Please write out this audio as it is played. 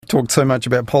talked so much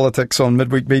about politics on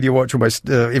Midweek Mediawatch, almost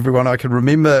everyone I can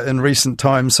remember in recent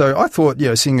times. So I thought,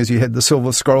 seeing as you had the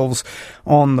Silver Scrolls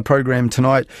on the program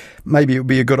tonight, maybe it would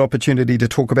be a good opportunity to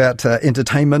talk about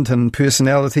entertainment and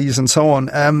personalities and so on.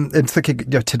 And thinking,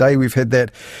 today we've had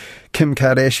that Kim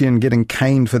Kardashian getting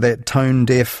caned for that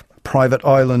tone-deaf private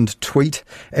island tweet,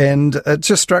 and it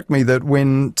just struck me that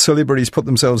when celebrities put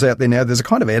themselves out there now, there's a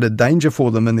kind of added danger for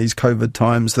them in these COVID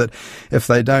times, that if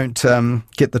they don't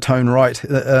get the tone right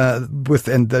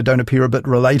and they don't appear a bit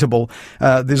relatable,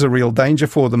 there's a real danger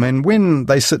for them. And when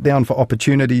they sit down for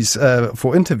opportunities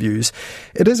for interviews,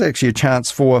 it is actually a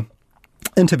chance for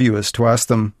interviewers to ask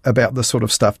them about this sort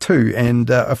of stuff too.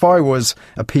 And if I was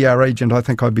a PR agent, I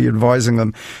think I'd be advising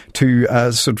them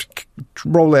to sort of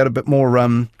roll out a bit more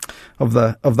of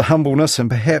the humbleness and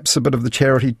perhaps a bit of the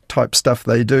charity type stuff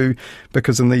they do,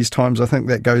 because in these times I think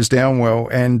that goes down well.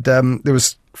 And there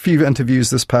was a few interviews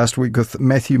this past week with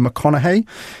Matthew McConaughey,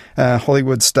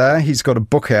 Hollywood star. He's got a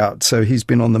book out, so he's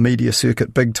been on the media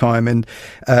circuit big time, and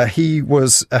he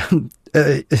was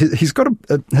he's got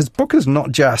his book is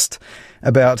not just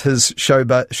about his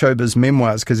showbiz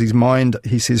memoirs, because he's mined,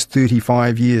 he says,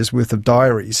 35 years worth of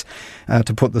diaries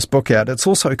to put this book out. It's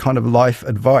also kind of life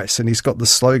advice, and he's got the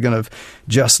slogan of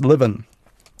 "Just Livin',"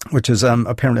 which is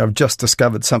apparently, I've just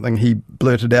discovered something he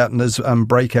blurted out in his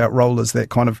breakout role as that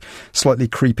kind of slightly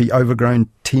creepy, overgrown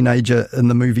teenager in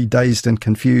the movie Dazed and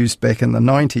Confused back in the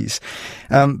 90s.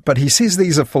 But he says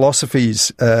these are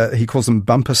philosophies, he calls them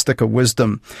bumper sticker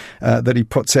wisdom, that he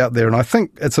puts out there. And I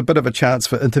think it's a bit of a chance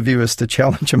for interviewers to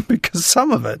challenge him, because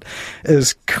some of it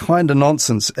is kind of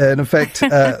nonsense. And in fact,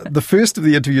 the first of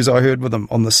the interviews I heard with him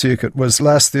on the circuit was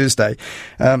last Thursday.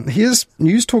 Here's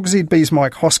News Talk ZB's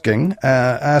Mike Hosking,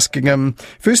 asking him,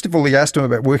 first of all, he asked him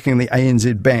about working in the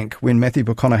ANZ Bank when Matthew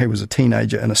McConaughey was a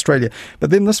teenager in Australia. But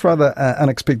then this rather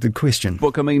unexpected question.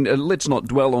 Look, I mean, let's not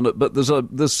dwell on it, but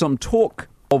there's some talk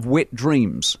of wet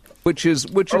dreams, which is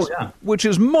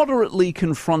moderately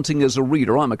confronting as a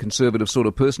reader. I'm a conservative sort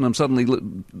of person. I'm suddenly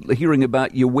hearing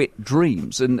about your wet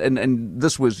dreams, and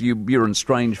this was you're in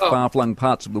strange, far-flung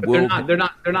parts of the world.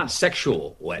 They're not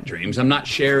sexual wet dreams. I'm not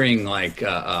sharing like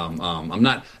I'm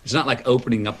not. It's not like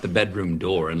opening up the bedroom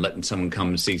door and letting someone come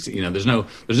and see. There's no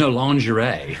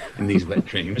lingerie in these wet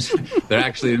dreams.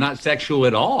 They're not sexual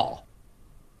at all.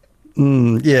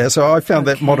 Yeah, so I found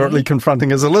that moderately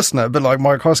confronting as a listener, a bit like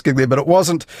Mike Hosking there, but it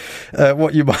wasn't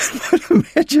what you might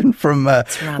imagine from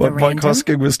what Mike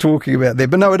Hosking was talking about there.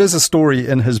 But no, it is a story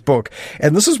in his book,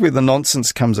 and this is where the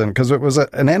nonsense comes in, because it was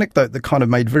an anecdote that kind of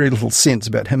made very little sense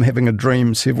about him having a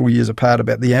dream several years apart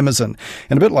about the Amazon.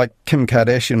 And a bit like Kim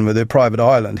Kardashian with her private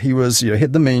island, he was,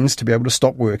 had the means to be able to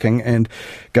stop working and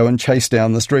go and chase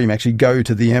down this dream, actually go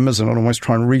to the Amazon and almost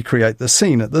try and recreate the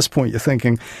scene. At this point, you're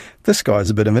thinking, this guy's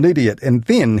a bit of an idiot. And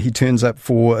then he turns up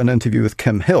for an interview with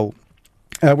Kim Hill,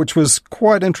 which was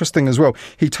quite interesting as well.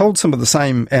 He told some of the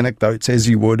same anecdotes as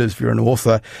you would if you're an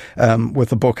author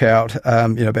with a book out,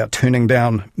 about turning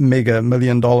down mega $1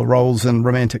 million roles in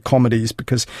romantic comedies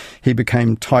because he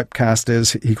became typecast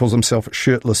as, he calls himself, a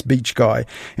shirtless beach guy,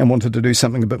 and wanted to do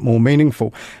something a bit more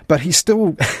meaningful. But he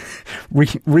still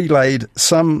relayed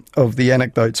some of the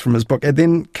anecdotes from his book. And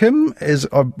then Kim,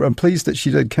 I'm pleased that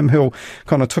she did, Kim Hill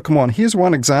kind of took him on. Here's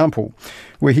one example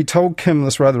where he told Kim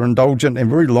this rather indulgent and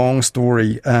very long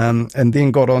story, and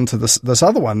then got on to this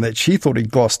other one that she thought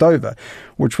he'd glossed over,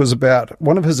 which was about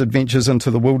one of his adventures into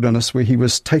the wilderness where he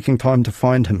was taking time to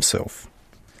find himself.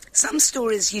 Some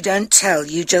stories you don't tell,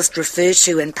 you just refer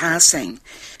to in passing.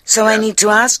 So I need to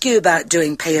ask you about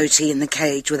doing peyote in the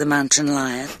cage with a mountain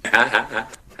lion.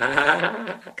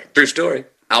 True story.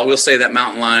 I will say that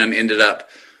mountain lion ended up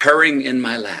purring in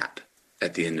my lap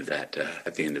at the end of that.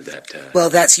 Well,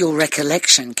 that's your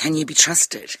recollection. Can you be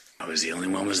trusted? I was the only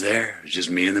one was there. It was just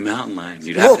me and the mountain lion.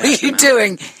 What were you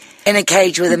doing in a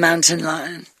cage with a mountain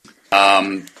lion?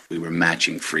 We were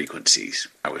matching frequencies.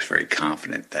 I was very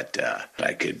confident that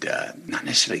I could not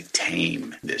necessarily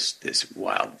tame this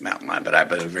wild mountain lion, but I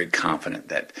was very confident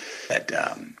that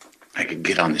I could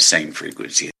get on the same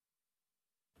frequency.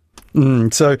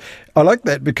 So I like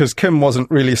that, because Kim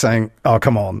wasn't really saying, oh,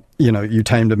 come on, you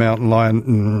tamed a mountain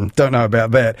lion, don't know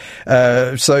about that.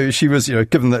 So she was,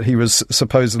 given that he was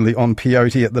supposedly on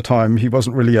peyote at the time, he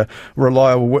wasn't really a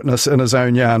reliable witness in his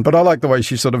own yarn. But I like the way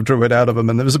she sort of drew it out of him,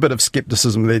 and there was a bit of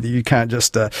skepticism there that you can't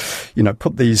just,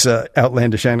 put these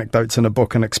outlandish anecdotes in a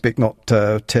book and expect not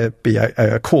to be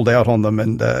called out on them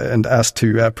and asked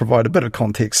to provide a bit of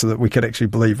context so that we could actually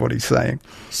believe what he's saying.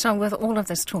 So with all of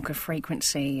this talk of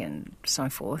frequency and so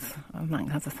forth,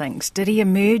 among other things. Did he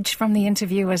emerge from the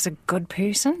interview as a good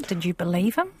person? Did you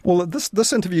believe him? Well,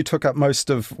 this interview took up most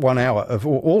of 1 hour,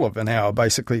 all of an hour,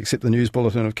 basically, except the news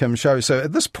bulletin of Kim's show. So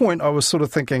at this point, I was sort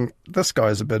of thinking, this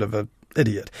guy's a bit of a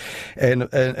idiot,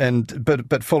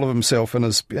 but full of himself and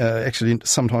is actually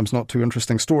sometimes not too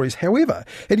interesting stories. However,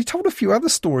 and he told a few other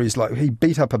stories, like he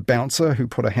beat up a bouncer who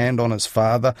put a hand on his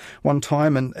father one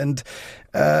time, and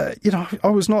I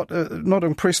was not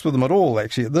impressed with him at all,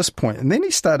 actually, at this point. And then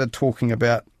he started talking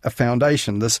about a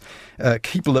foundation, this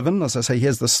Keep Living. As I say, he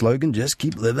has this slogan, just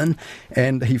keep living.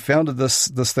 And he founded this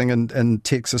thing in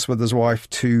Texas with his wife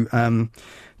to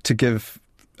give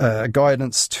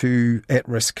guidance to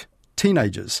at-risk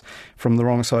teenagers from the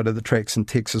wrong side of the tracks in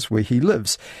Texas where he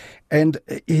lives. And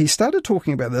he started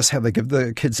talking about this, how they give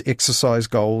the kids exercise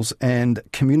goals and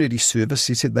community service,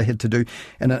 he said they had to do.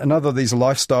 And another of these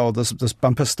lifestyle, this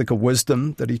bumper sticker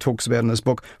wisdom that he talks about in his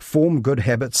book, form good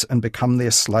habits and become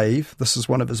their slave. This is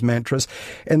one of his mantras.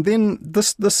 And then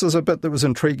this is a bit that was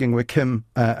intriguing where Kim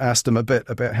asked him a bit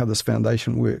about how this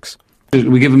foundation works.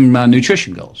 We give them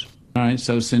nutrition goals. All right,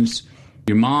 so since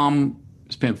your mom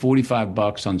spent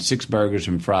 $45 on 6 burgers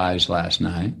and fries last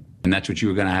night, and that's what you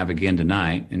were going to have again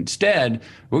tonight. Instead,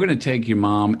 we're going to take your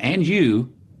mom and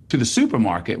you to the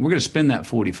supermarket. We're going to spend that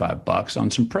 $45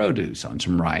 on some produce, on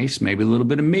some rice, maybe a little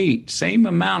bit of meat. Same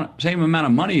amount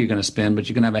of money you're going to spend, but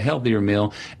you're going to have a healthier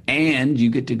meal, and you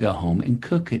get to go home and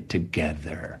cook it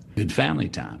together. Good family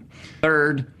time.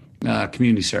 Third,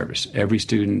 community service. Every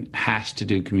student has to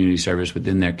do community service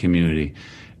within their community.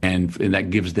 And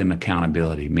that gives them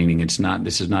accountability, meaning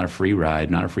this is not a free ride,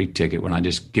 not a free ticket. We're not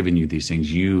just giving you these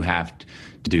things. You have to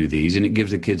do these. And it gives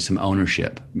the kids some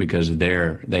ownership because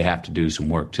they have to do some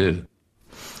work too.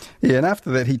 Yeah, and after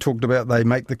that he talked about they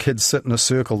make the kids sit in a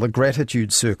circle, the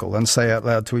gratitude circle, and say out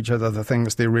loud to each other the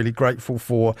things they're really grateful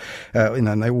for.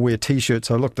 And they all wear T-shirts.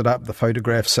 I looked it up, the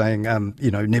photograph saying,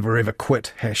 never ever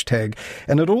quit, hashtag.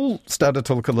 And it all started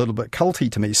to look a little bit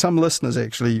culty to me. Some listeners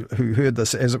actually who heard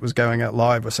this as it was going out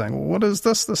live were saying, well, what is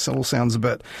this? This all sounds a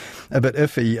bit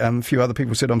iffy. A few other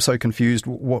people said, I'm so confused.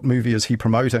 What movie is he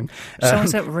promoting? So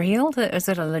is it real? Is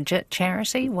it a legit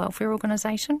charity, welfare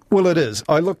organisation? Well, it is.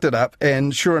 I looked it up,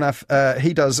 and sure enough,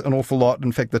 he does an awful lot.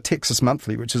 In fact, the Texas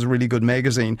Monthly, which is a really good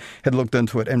magazine, had looked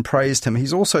into it and praised him.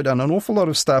 He's also done an awful lot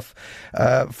of stuff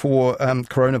for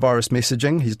coronavirus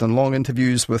messaging. He's done long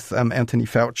interviews with Anthony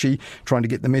Fauci, trying to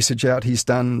get the message out. He's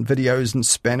done videos in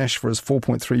Spanish for his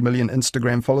 4.3 million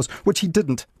Instagram followers, which he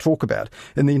didn't talk about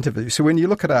in the interview. So when you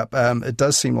look it up, it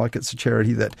does seem like it's a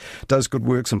charity that does good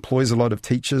works, employs a lot of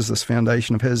teachers, this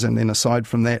foundation of his, and then aside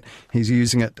from that, he's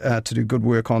using it to do good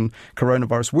work on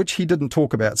coronavirus, which he didn't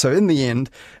talk about. So in the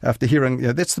end, after hearing,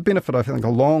 that's the benefit, I think, a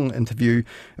long interview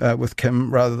with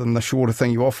Kim rather than the shorter thing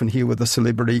you often hear with a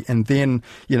celebrity, and then,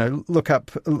 look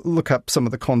up some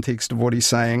of the context of what he's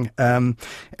saying. I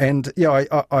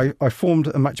formed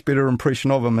a much better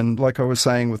impression of him. And like I was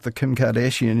saying with the Kim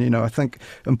Kardashian, I think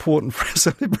important for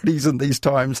celebrities in these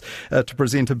times to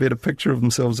present a better picture of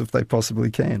themselves if they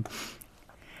possibly can.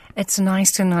 It's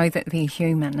nice to know that they're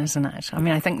human, isn't it? I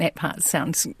mean, I think that part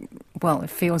sounds, it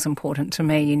feels important to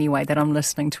me anyway, that I'm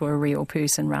listening to a real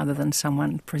person rather than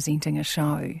someone presenting a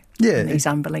show in these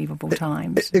unbelievable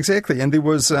times. Exactly. And there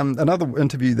was another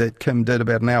interview that Kim did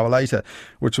about an hour later,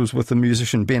 which was with the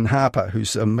musician Ben Harper,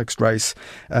 who's a mixed-race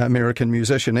American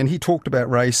musician. And he talked about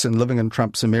race and living in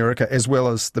Trump's America as well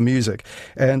as the music.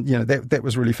 And, that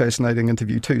was a really fascinating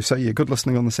interview too. So, good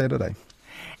listening on the Saturday.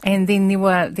 And then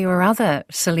there were other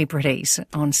celebrities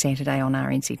on Saturday on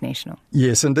RNZ National.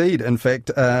 Yes, indeed. In fact,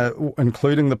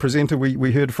 including the presenter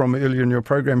we heard from earlier in your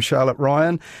program, Charlotte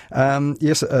Ryan.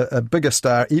 Yes, a bigger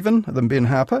star even than Ben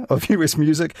Harper of US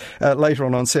music. Later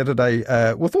on Saturday,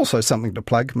 with also something to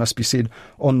plug, must be said,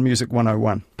 on Music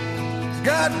 101.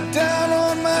 Got down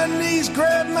on my knees,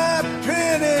 grabbed my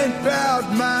pen and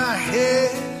bowed my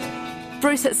head.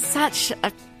 Bruce, it's such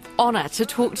an honour to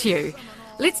talk to you.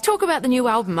 Let's talk about the new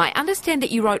album. I understand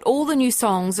that you wrote all the new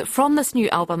songs from this new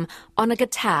album on a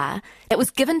guitar that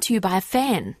was given to you by a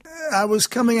fan. I was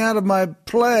coming out of my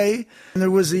play, and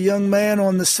there was a young man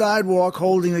on the sidewalk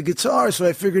holding a guitar, so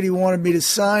I figured he wanted me to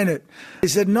sign it. He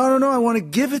said, no, I want to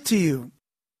give it to you.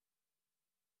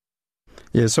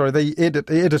 Yeah, sorry, the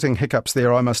editing hiccups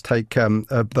there, I must take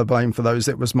the blame for those.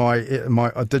 That was my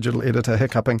digital editor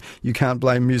hiccuping. You can't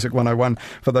blame Music 101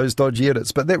 for those dodgy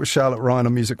edits. But that was Charlotte Ryan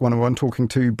on Music 101 talking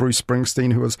to Bruce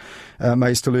Springsteen, who was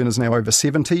amazed to learn is now over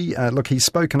 70. Look, he's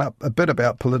spoken up a bit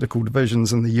about political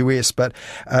divisions in the US, but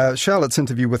Charlotte's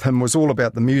interview with him was all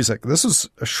about the music. This is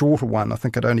a shorter one. I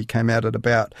think it only came out at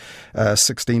about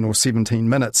 16 or 17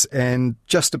 minutes, and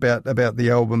just about the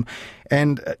album.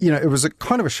 And, it was a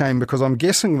kind of a shame because I'm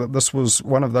guessing that this was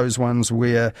one of those ones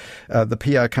where the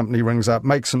PR company rings up,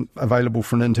 makes him available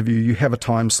for an interview, you have a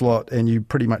time slot, and you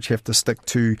pretty much have to stick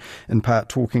to, in part,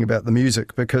 talking about the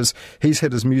music, because he's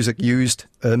had his music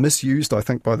misused, I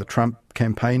think, by the Trump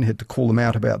campaign, had to call them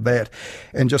out about that.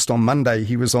 And just on Monday,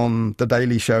 he was on The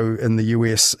Daily Show in the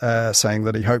US saying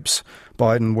that he hopes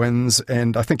Biden wins,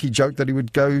 and I think he joked that he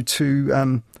would go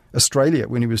to Australia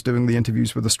when he was doing the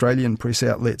interviews with Australian press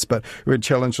outlets, but we were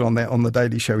challenged on that on The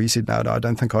Daily Show. He said, no, I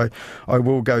don't think I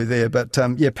will go there. But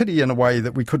pity in a way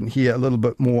that we couldn't hear a little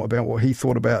bit more about what he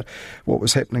thought about what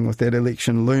was happening with that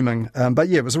election looming.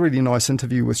 It was a really nice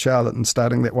interview with Charlotte, and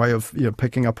starting that way of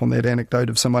picking up on that anecdote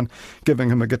of someone giving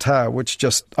him a guitar, which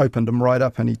just opened him right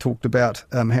up, and he talked about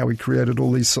how he created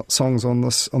all these songs on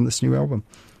this new album.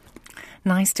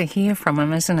 Nice to hear from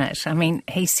him, isn't it? I mean,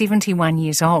 he's 71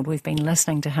 years old. We've been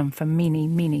listening to him for many,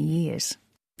 many years.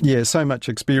 Yeah, so much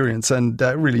experience, and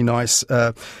really nice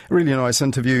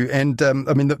interview. And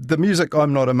the music,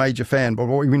 I'm not a major fan, but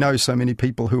we know so many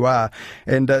people who are.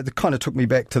 And it kind of took me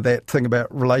back to that thing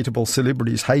about relatable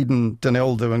celebrities. Hayden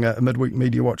Donnell doing a Midweek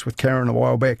Mediawatch with Karen a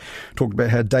while back talked about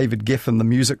how David Geffen, the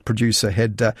music producer,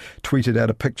 had tweeted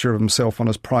out a picture of himself on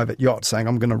his private yacht saying,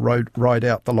 I'm going to ride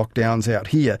out the lockdowns out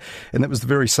here. And that was the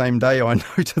very same day I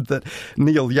noted that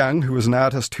Neil Young, who was an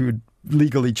artist who had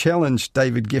legally challenged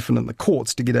David Geffen in the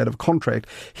courts to get out of contract,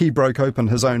 he broke open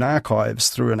his own archives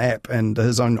through an app and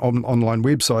his own online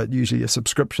website, usually a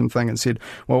subscription thing, and said,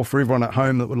 well, for everyone at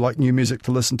home that would like new music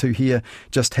to listen to here,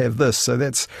 just have this. So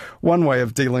that's one way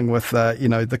of dealing with,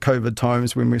 the COVID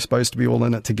times when we're supposed to be all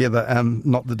in it together,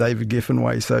 not the David Geffen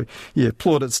way. So,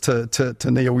 plaudits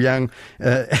to Neil Young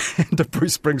and to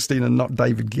Bruce Springsteen, and not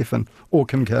David Geffen or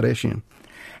Kim Kardashian.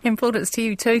 And plaudits to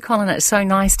you too, Colin. It's so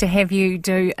nice to have you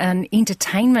do an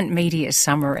entertainment media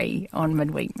summary on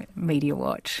Midweek Media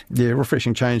Watch. Yeah,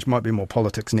 refreshing change. Might be more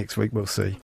politics next week, we'll see.